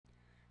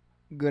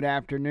Good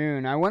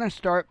afternoon. I want to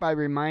start by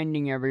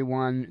reminding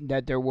everyone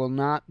that there will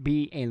not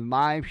be a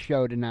live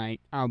show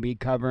tonight. I'll be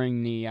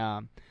covering the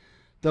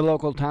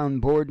local town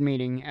board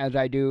meeting as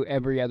I do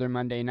every other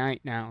Monday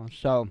night now.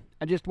 So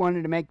I just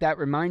wanted to make that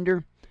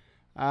reminder.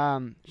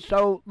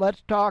 So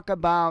let's talk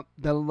about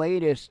the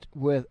latest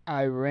with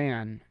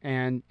Iran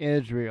and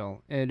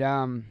Israel. As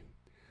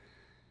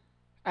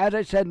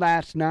I said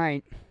last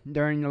night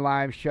during the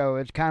live show,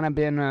 it's kind of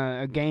been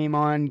a game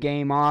on,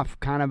 game off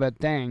kind of a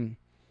thing.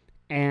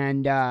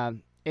 And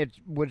it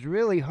was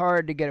really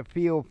hard to get a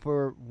feel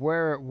for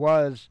where it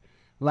was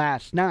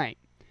last night.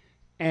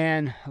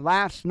 And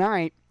last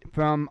night,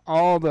 from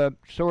all the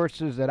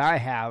sources that I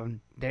have,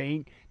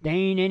 they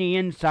ain't any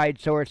inside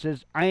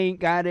sources. I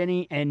ain't got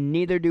any, and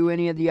neither do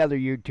any of the other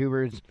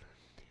YouTubers.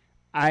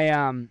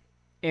 It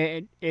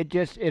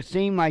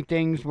seemed like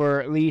things were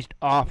at least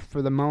off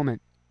for the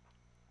moment.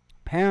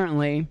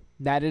 Apparently,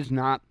 that is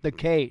not the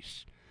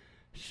case.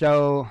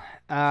 So,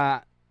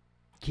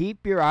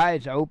 keep your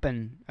eyes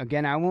open.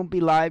 Again, I won't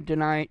be live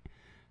tonight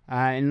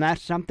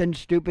unless something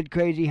stupid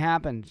crazy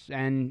happens.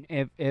 And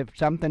if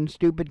something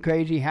stupid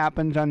crazy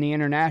happens on the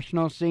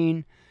international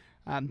scene,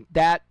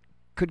 that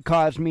could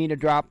cause me to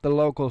drop the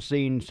local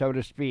scene, so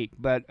to speak.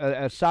 But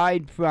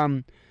aside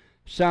from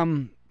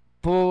some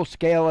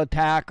full-scale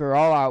attack or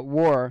all-out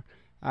war,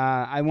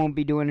 I won't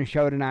be doing a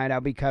show tonight.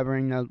 I'll be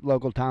covering the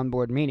local town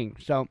board meeting.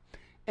 So,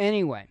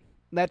 anyway,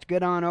 let's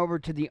get on over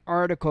to the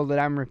article that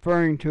I'm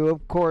referring to.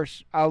 Of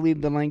course, I'll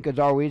leave the link, as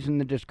always, in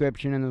the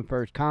description in the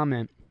first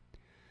comment.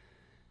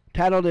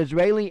 Titled,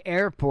 Israeli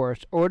Air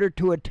Force Ordered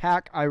to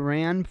Attack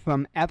Iran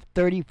from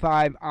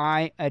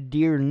F-35I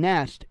Adir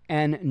Nest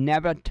and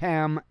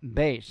Nevatim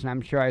Base. And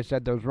I'm sure I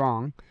said those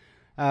wrong.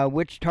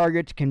 Which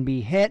targets can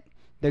be hit,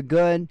 the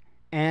good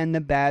and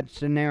the bad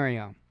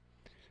scenario.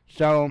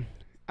 So,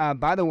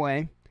 by the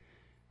way,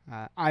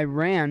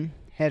 Iran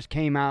has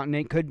came out, and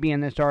it could be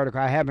in this article.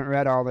 I haven't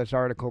read all this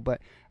article, but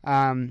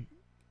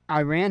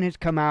Iran has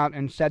come out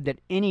and said that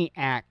any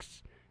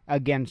acts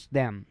against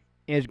them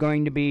is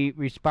going to be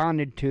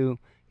responded to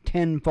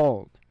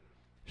tenfold.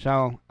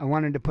 So I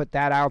wanted to put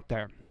that out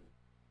there.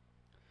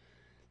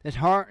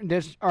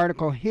 This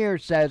article here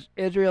says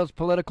Israel's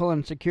political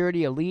and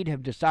security elite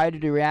have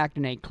decided to react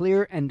in a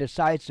clear and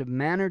decisive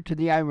manner to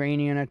the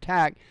Iranian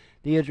attack,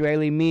 the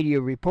Israeli media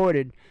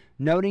reported,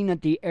 noting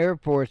that the Air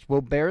Force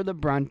will bear the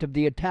brunt of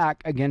the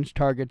attack against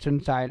targets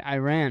inside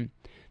Iran.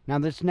 Now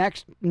this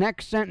next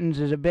sentence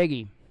is a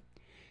biggie.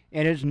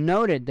 It is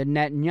noted that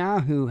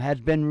Netanyahu has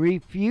been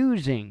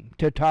refusing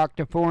to talk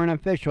to foreign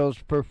officials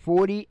for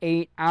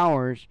 48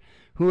 hours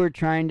who are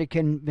trying to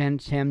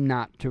convince him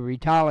not to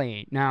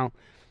retaliate. Now,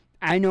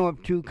 I know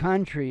of two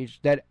countries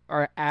that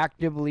are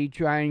actively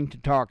trying to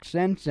talk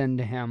sense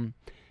into him,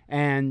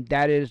 and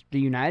that is the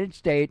United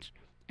States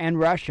and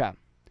Russia.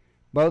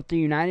 Both the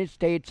United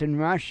States and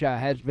Russia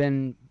has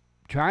been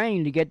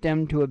trying to get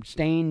them to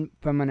abstain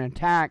from an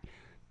attack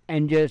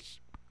and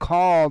just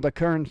call the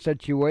current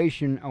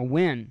situation a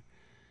win.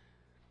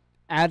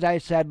 As I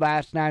said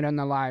last night on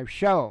the live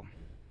show,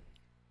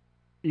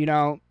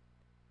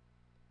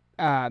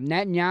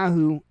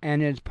 Netanyahu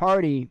and his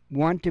party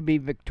want to be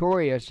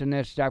victorious in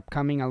this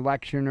upcoming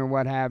election or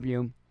what have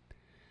you.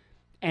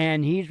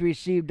 And he's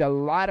received a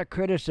lot of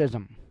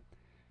criticism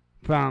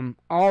from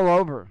all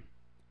over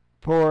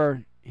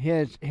for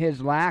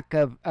his lack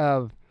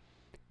of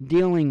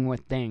dealing with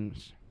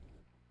things.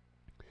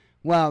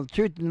 Well, the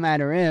truth of the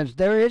matter is,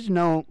 there is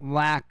no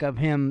lack of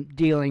him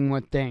dealing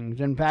with things.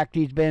 In fact,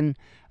 he's been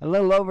a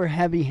little over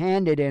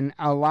heavy-handed in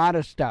a lot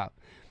of stuff.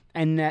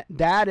 And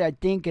that I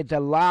think is a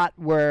lot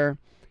where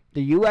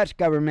the U.S.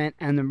 government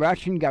and the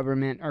Russian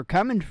government are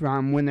coming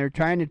from when they're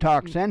trying to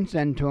talk sense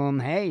into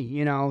him. Hey,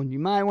 you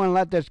might want to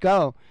let this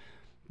go.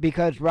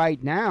 Because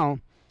right now,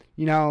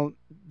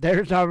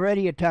 there's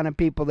already a ton of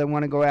people that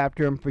want to go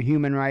after him for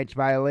human rights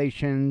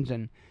violations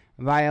and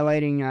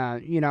violating,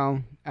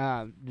 the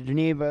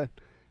Geneva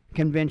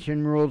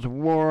Convention rules of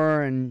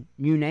war and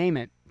you name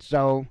it.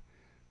 So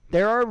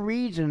there are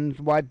reasons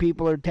why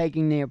people are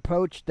taking the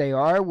approach they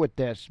are with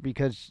this,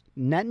 because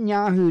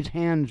Netanyahu's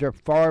hands are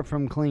far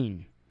from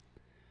clean.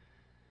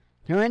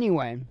 So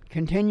anyway,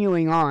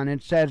 continuing on,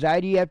 it says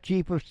IDF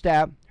Chief of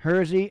Staff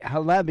Herzi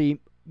Halevi,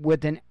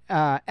 with an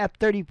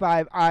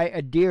F-35I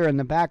Adir in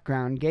the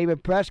background, gave a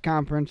press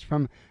conference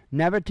from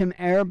Nevatim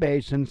Air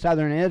Base in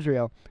southern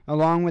Israel,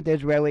 along with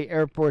Israeli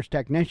Air Force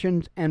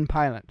technicians and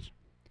pilots.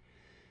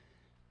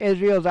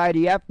 Israel's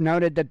IDF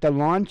noted that the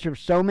launch of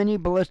so many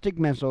ballistic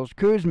missiles,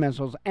 cruise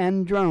missiles,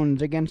 and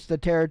drones against the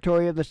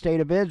territory of the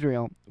State of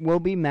Israel will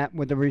be met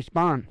with a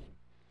response.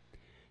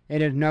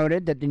 It is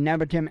noted that the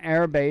Nevatim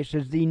Air Base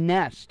is the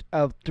nest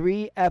of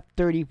 3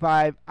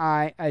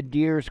 F-35I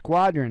Adir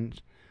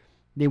squadrons,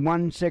 the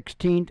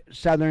 116th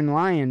Southern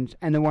Lions,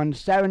 and the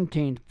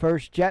 117th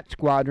 1st Jet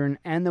Squadron,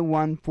 and the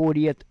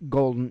 140th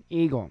Golden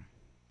Eagle.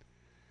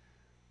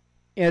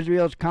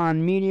 Israel's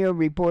Khan media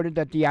reported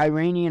that the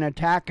Iranian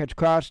attack has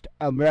crossed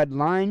a red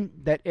line,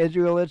 that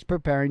Israel is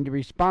preparing to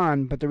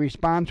respond, but the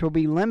response will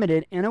be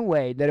limited in a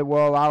way that it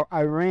will allow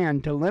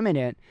Iran to limit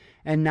it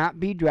and not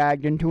be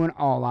dragged into an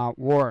all-out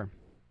war.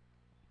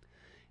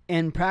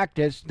 In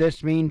practice,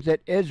 this means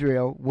that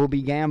Israel will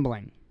be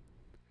gambling.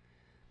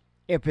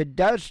 If it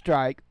does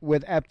strike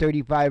with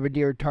F-35I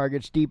Adir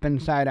targets deep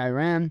inside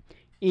Iran,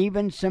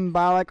 even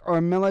symbolic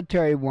or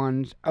military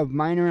ones of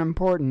minor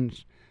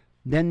importance,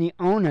 then the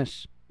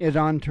onus is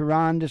on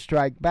Tehran to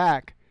strike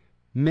back.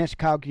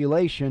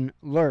 Miscalculation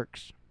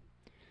lurks.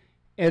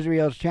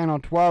 Israel's Channel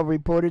 12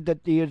 reported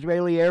that the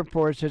Israeli Air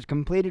Force has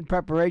completed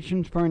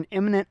preparations for an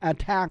imminent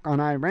attack on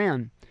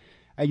Iran.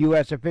 A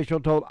U.S. official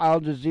told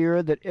Al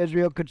Jazeera that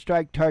Israel could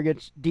strike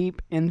targets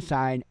deep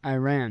inside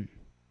Iran.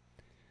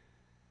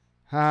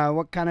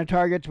 What kind of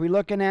targets we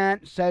looking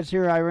at? Says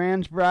here,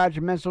 Iran's barrage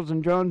of missiles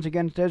and drones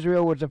against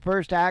Israel was the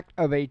first act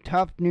of a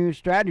tough new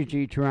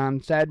strategy,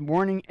 Tehran said,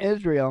 warning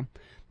Israel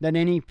that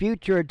any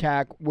future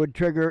attack would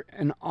trigger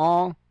an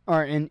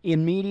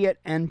immediate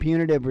and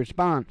punitive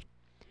response.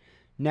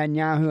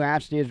 Netanyahu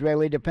asked the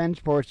Israeli Defense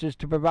Forces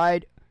to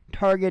provide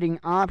targeting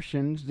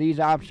options. These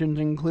options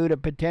include a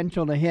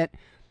potential to hit a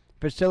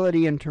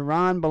facility in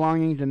Tehran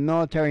belonging to the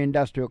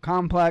military-industrial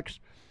complex,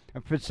 a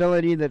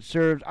facility that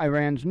serves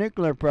Iran's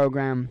nuclear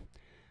program,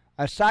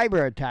 a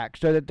cyber attack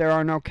so that there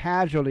are no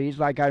casualties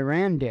like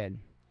Iran did,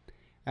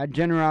 a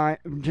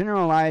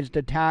generalized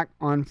attack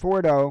on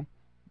Fordo,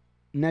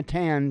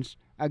 Natanz,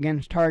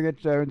 against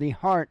targets that are the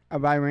heart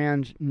of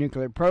Iran's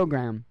nuclear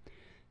program.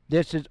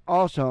 This is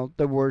also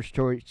the worst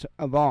choice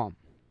of all.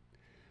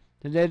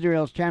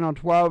 Israel's Channel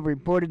 12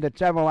 reported that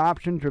several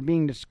options were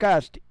being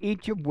discussed,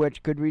 each of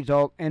which could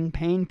result in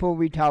painful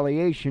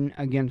retaliation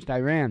against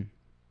Iran.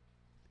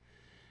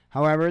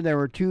 However, there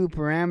were two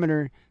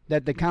parameters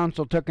that the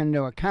Council took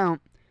into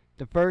account.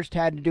 The first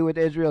had to do with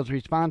Israel's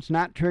response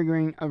not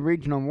triggering a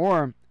regional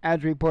war,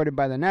 as reported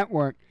by the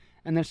network,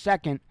 and the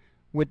second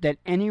with that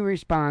any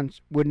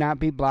response would not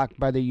be blocked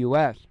by the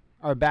U.S.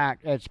 or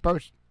backed. It's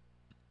supposed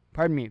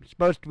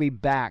to be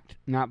backed,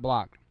 not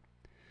blocked.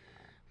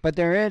 But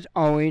there is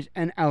always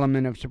an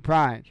element of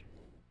surprise.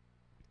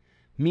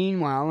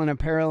 Meanwhile, in a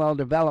parallel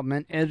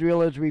development,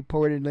 Israel has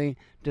reportedly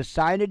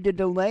decided to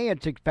delay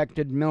its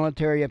expected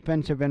military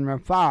offensive in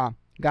Rafah,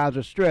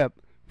 Gaza Strip,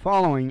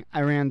 following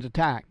Iran's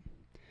attack.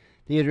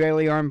 The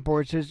Israeli armed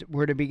forces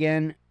were to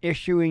begin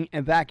issuing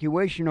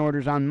evacuation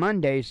orders on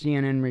Monday,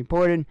 CNN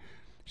reported,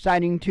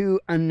 citing two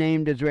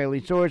unnamed Israeli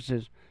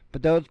sources,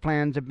 but those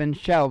plans have been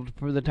shelved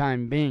for the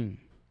time being.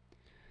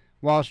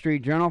 Wall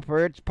Street Journal,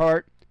 for its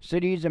part,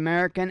 cities,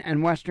 American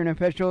and Western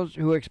officials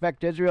who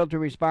expect Israel to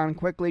respond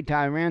quickly to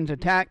Iran's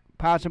attack,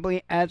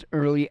 possibly as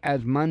early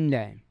as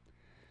Monday.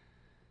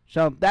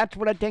 So that's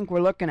what I think we're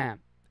looking at.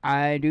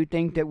 I do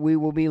think that we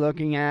will be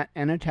looking at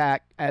an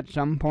attack at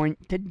some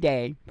point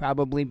today,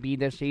 probably be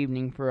this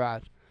evening for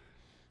us.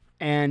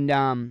 And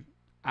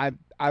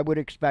I would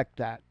expect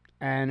that.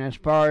 And as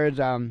far as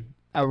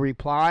a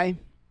reply,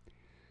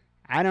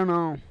 I don't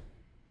know.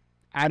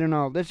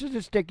 This is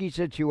a sticky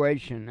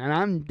situation, and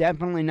I'm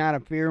definitely not a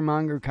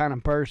fear-monger kind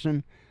of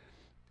person,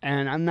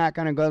 and I'm not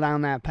going to go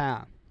down that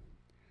path.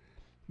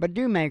 But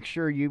do make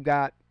sure you've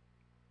got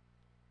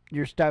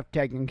your stuff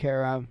taken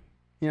care of.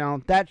 You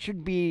know, that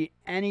should be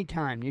any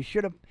time. You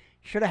should have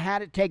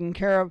had it taken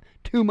care of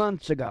 2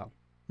 months ago,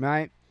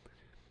 right?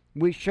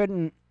 We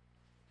shouldn't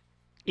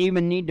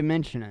even need to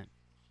mention it.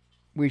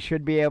 We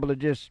should be able to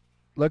just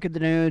look at the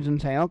news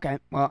and say, okay,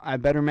 well, I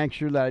better make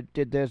sure that I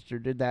did this or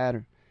did that,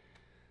 or...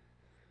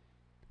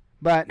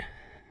 But,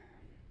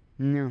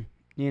 you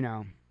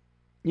know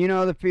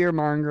the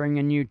fear-mongering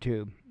in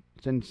YouTube.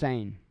 It's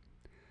insane.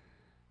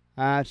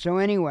 So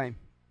anyway,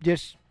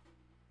 just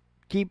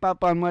keep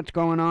up on what's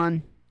going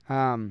on.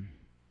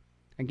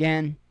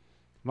 Again,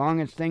 as long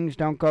as things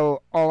don't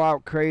go all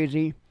out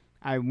crazy,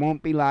 I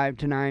won't be live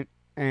tonight,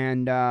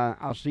 and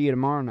I'll see you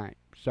tomorrow night.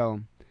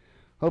 So,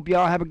 hope you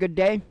all have a good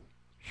day.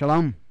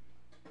 Shalom.